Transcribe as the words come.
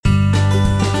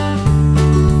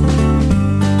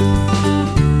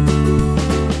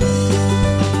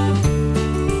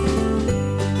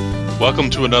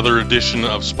Welcome to another edition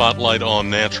of Spotlight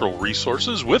on Natural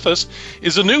Resources. With us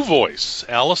is a new voice,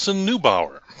 Allison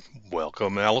Neubauer.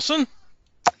 Welcome, Allison.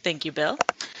 Thank you, Bill.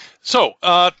 So,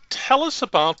 tell us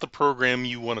about the program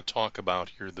you want to talk about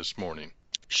here this morning.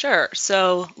 Sure.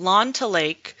 So, Lawn to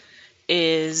Lake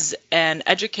is an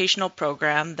educational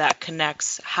program that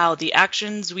connects how the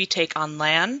actions we take on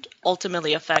land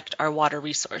ultimately affect our water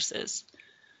resources.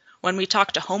 When we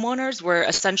talk to homeowners, we're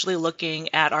essentially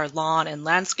looking at our lawn and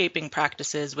landscaping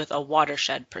practices with a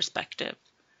watershed perspective.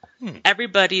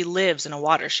 Everybody lives in a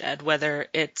watershed, whether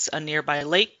it's a nearby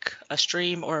lake, a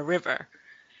stream, or a river.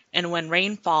 And when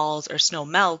rain falls or snow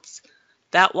melts,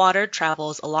 that water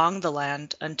travels along the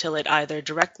land until it either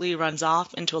directly runs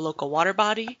off into a local water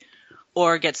body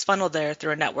or gets funneled there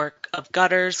through a network of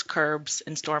gutters, curbs,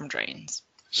 and storm drains.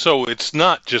 So it's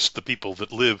not just the people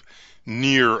that live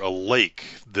near a lake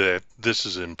that this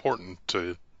is important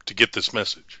to get this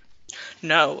message.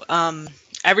 No,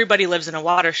 everybody lives in a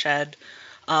watershed,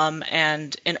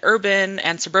 and in urban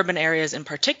and suburban areas in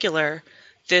particular,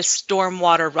 this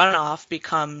stormwater runoff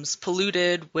becomes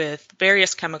polluted with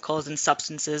various chemicals and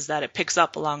substances that it picks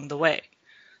up along the way.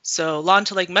 So Lawn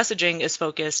to Lake messaging is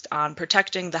focused on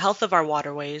protecting the health of our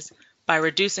waterways by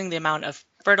reducing the amount of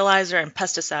fertilizer and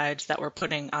pesticides that we're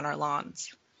putting on our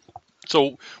lawns.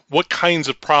 So what kinds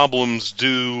of problems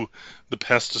do the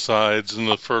pesticides and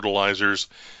the fertilizers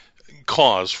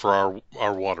cause for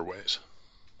our waterways?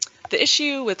 The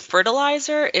issue with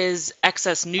fertilizer is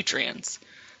excess nutrients.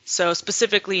 So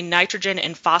specifically, nitrogen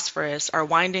and phosphorus are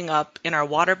winding up in our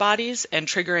water bodies and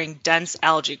triggering dense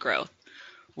algae growth,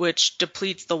 which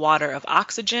depletes the water of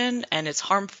oxygen and is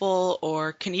harmful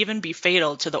or can even be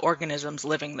fatal to the organisms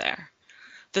living there.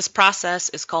 This process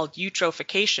is called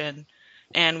eutrophication,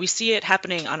 and we see it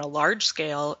happening on a large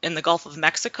scale in the Gulf of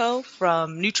Mexico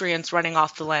from nutrients running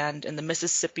off the land in the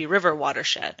Mississippi River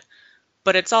watershed.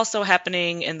 But it's also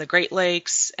happening in the Great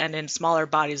Lakes and in smaller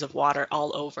bodies of water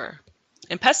all over.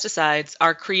 And pesticides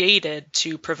are created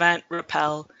to prevent,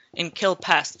 repel, and kill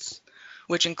pests,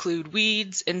 which include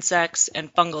weeds, insects,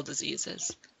 and fungal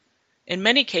diseases. In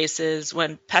many cases,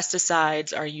 when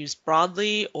pesticides are used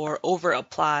broadly or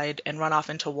over-applied and run off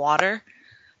into water,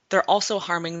 they're also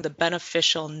harming the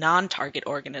beneficial non-target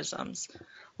organisms,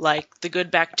 like the good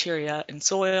bacteria in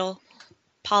soil,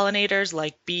 pollinators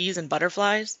like bees and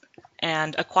butterflies,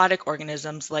 and aquatic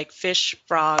organisms like fish,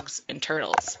 frogs, and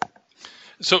turtles.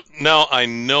 So now I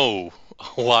know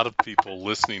a lot of people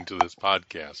listening to this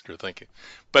podcast are thinking,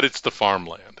 but it's the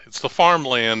farmland. It's the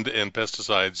farmland and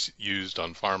pesticides used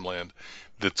on farmland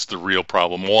that's the real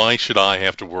problem. Why should I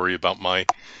have to worry about my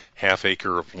half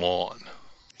acre of lawn?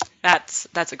 That's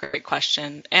a great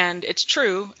question. And it's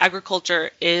true,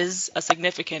 agriculture is a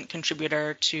significant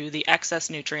contributor to the excess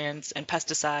nutrients and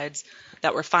pesticides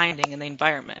that we're finding in the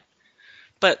environment.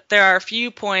 But there are a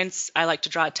few points I like to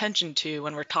draw attention to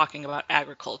when we're talking about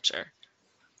agriculture.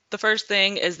 The first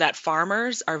thing is that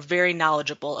farmers are very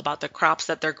knowledgeable about the crops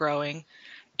that they're growing,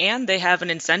 and they have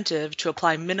an incentive to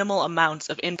apply minimal amounts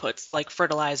of inputs like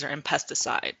fertilizer and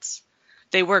pesticides.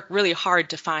 They work really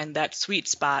hard to find that sweet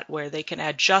spot where they can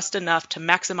add just enough to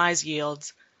maximize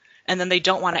yields, and then they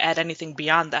don't want to add anything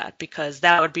beyond that because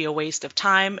that would be a waste of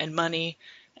time and money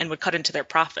and would cut into their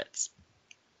profits.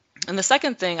 And the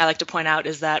second thing I like to point out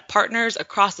is that partners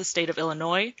across the state of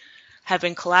Illinois have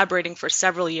been collaborating for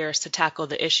several years to tackle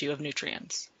the issue of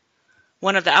nutrients.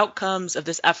 One of the outcomes of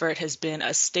this effort has been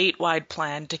a statewide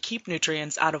plan to keep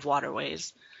nutrients out of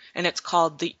waterways, and it's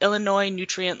called the Illinois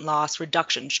Nutrient Loss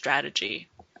Reduction Strategy.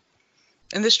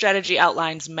 And this strategy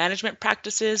outlines management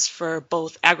practices for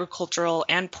both agricultural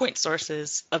and point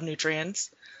sources of nutrients.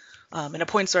 And a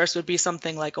point source would be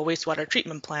something like a wastewater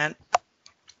treatment plant.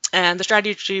 And the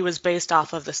strategy was based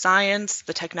off of the science,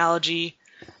 the technology,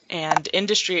 and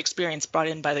industry experience brought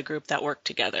in by the group that worked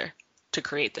together to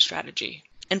create the strategy.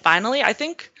 And finally, I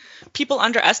think people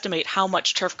underestimate how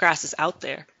much turf grass is out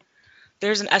there.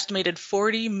 There's an estimated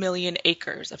 40 million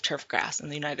acres of turf grass in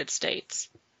the United States.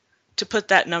 To put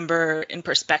that number in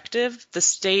perspective, the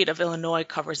state of Illinois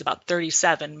covers about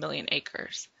 37 million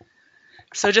acres.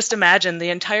 So just imagine the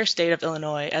entire state of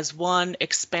Illinois as one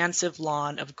expansive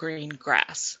lawn of green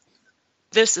grass.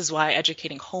 This is why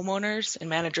educating homeowners and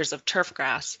managers of turf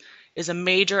grass is a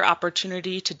major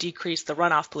opportunity to decrease the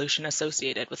runoff pollution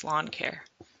associated with lawn care.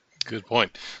 Good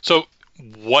point. So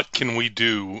what can we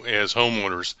do as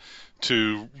homeowners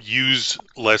to use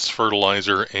less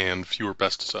fertilizer and fewer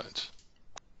pesticides?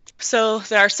 So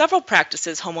there are several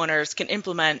practices homeowners can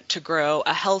implement to grow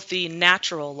a healthy,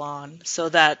 natural lawn so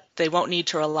that they won't need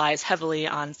to rely as heavily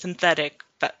on synthetic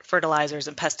fertilizers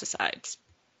and pesticides.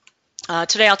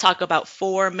 Today I'll talk about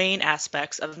 4 main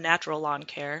aspects of natural lawn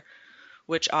care,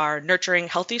 which are nurturing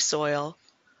healthy soil,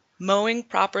 mowing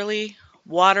properly,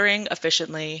 watering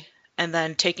efficiently, and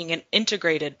then taking an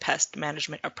integrated pest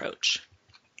management approach.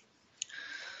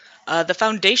 The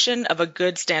foundation of a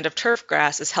good stand of turf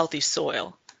grass is healthy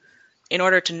soil. In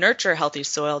order to nurture healthy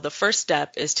soil, the first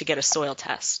step is to get a soil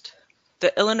test.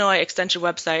 The Illinois Extension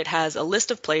website has a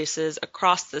list of places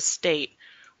across the state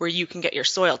where you can get your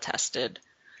soil tested.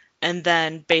 And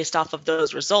then, based off of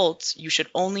those results, you should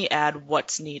only add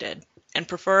what's needed, and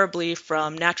preferably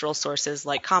from natural sources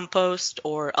like compost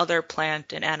or other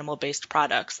plant and animal-based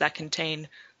products that contain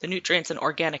the nutrients and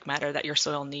organic matter that your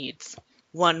soil needs.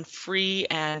 One free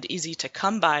and easy to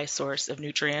come by source of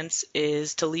nutrients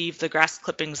is to leave the grass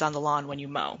clippings on the lawn when you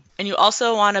mow. And you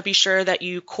also want to be sure that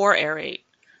you core aerate,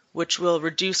 which will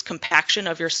reduce compaction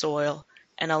of your soil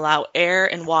and allow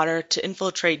air and water to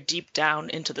infiltrate deep down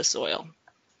into the soil.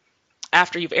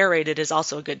 After you've aerated is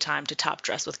also a good time to top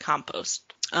dress with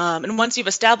compost. And once you've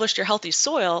established your healthy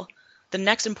soil, the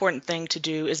next important thing to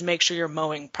do is make sure you're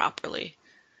mowing properly.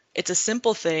 It's a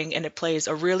simple thing, and it plays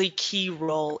a really key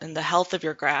role in the health of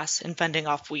your grass and fending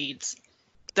off weeds.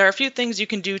 There are a few things you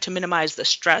can do to minimize the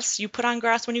stress you put on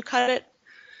grass when you cut it.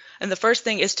 And the first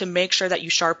thing is to make sure that you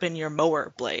sharpen your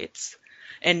mower blades.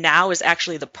 And now is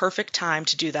actually the perfect time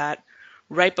to do that,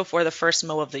 right before the first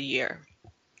mow of the year.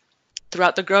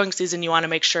 Throughout the growing season, you want to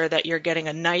make sure that you're getting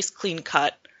a nice clean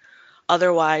cut.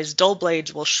 Otherwise, dull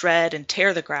blades will shred and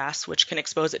tear the grass, which can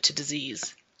expose it to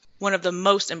disease. One of the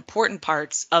most important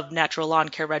parts of natural lawn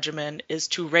care regimen is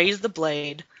to raise the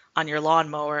blade on your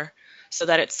lawnmower so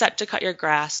that it's set to cut your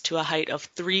grass to a height of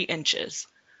 3 inches,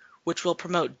 which will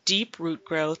promote deep root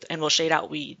growth and will shade out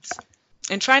weeds.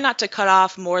 And try not to cut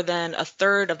off more than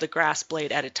 1/3 of the grass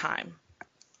blade at a time.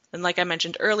 And like I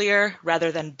mentioned earlier,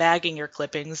 rather than bagging your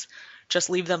clippings, just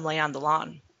leave them lay on the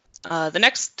lawn. The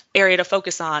next area to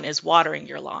focus on is watering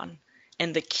your lawn,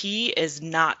 and the key is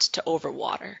not to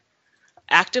overwater.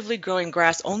 Actively growing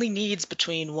grass only needs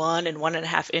between 1 and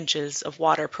 1.5 inches of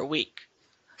water per week.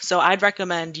 So I'd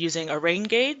recommend using a rain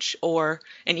gauge, or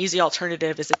an easy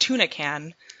alternative is a tuna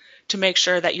can, to make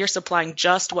sure that you're supplying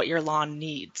just what your lawn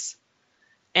needs.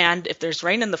 And if there's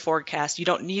rain in the forecast, you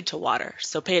don't need to water,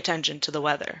 so pay attention to the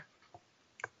weather.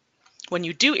 When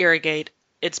you do irrigate,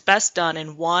 it's best done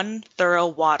in one thorough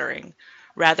watering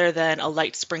rather than a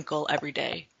light sprinkle every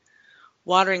day.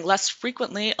 Watering less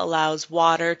frequently allows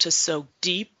water to soak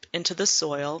deep into the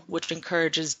soil, which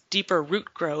encourages deeper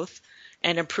root growth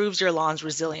and improves your lawn's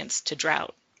resilience to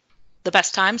drought. The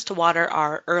best times to water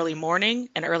are early morning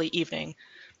and early evening,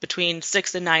 between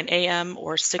 6 and 9 a.m.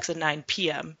 or 6 and 9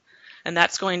 p.m., and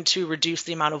that's going to reduce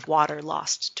the amount of water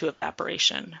lost to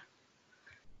evaporation.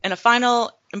 And a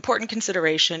final important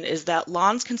consideration is that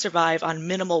lawns can survive on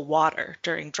minimal water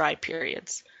during dry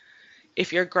periods.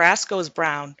 If your grass goes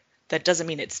brown, that doesn't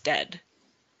mean it's dead.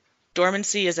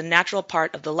 Dormancy is a natural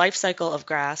part of the life cycle of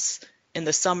grass in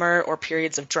the summer or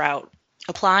periods of drought.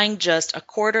 Applying just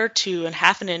 1/4 to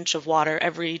 1/2 inch of water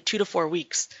every 2 to 4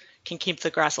 weeks can keep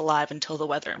the grass alive until the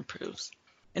weather improves.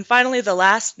 And finally, the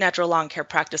last natural lawn care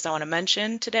practice I want to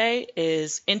mention today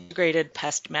is integrated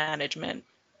pest management,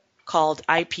 called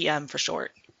IPM for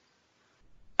short.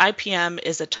 IPM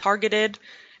is a targeted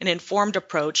and informed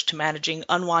approach to managing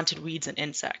unwanted weeds and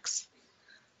insects.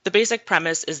 The basic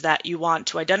premise is that you want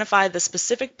to identify the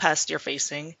specific pest you're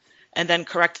facing and then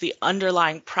correct the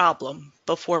underlying problem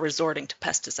before resorting to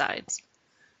pesticides.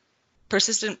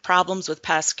 Persistent problems with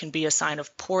pests can be a sign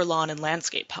of poor lawn and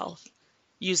landscape health.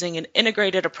 Using an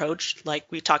integrated approach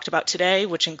like we talked about today,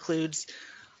 which includes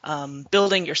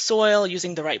building your soil,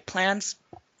 using the right plants,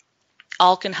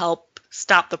 all can help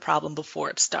stop the problem before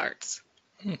it starts.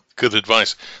 Good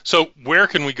advice. So where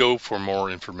can we go for more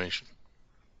information?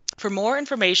 For more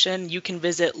information, you can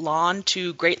visit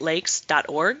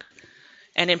lawn2greatlakes.org.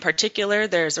 And in particular,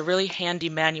 there's a really handy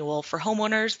manual for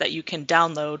homeowners that you can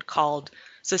download called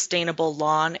Sustainable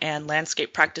Lawn and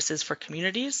Landscape Practices for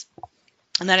Communities.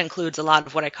 And that includes a lot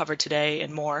of what I covered today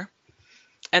and more.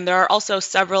 And there are also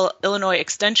several Illinois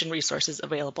Extension resources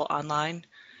available online.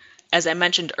 As I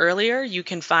mentioned earlier, you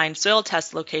can find soil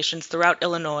test locations throughout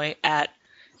Illinois at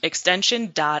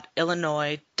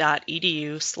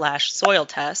extension.illinois.edu/soil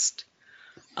test.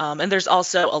 And there's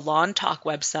also a Lawn Talk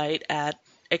website at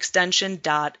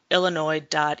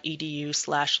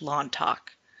extension.illinois.edu/lawn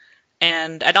talk.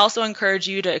 And I'd also encourage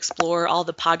you to explore all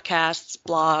the podcasts,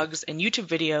 blogs, and YouTube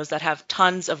videos that have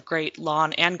tons of great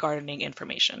lawn and gardening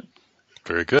information.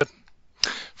 Very good.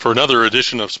 For another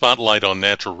edition of Spotlight on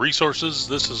Natural Resources,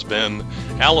 this has been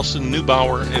Allison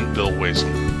Neubauer and Bill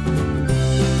Waisman.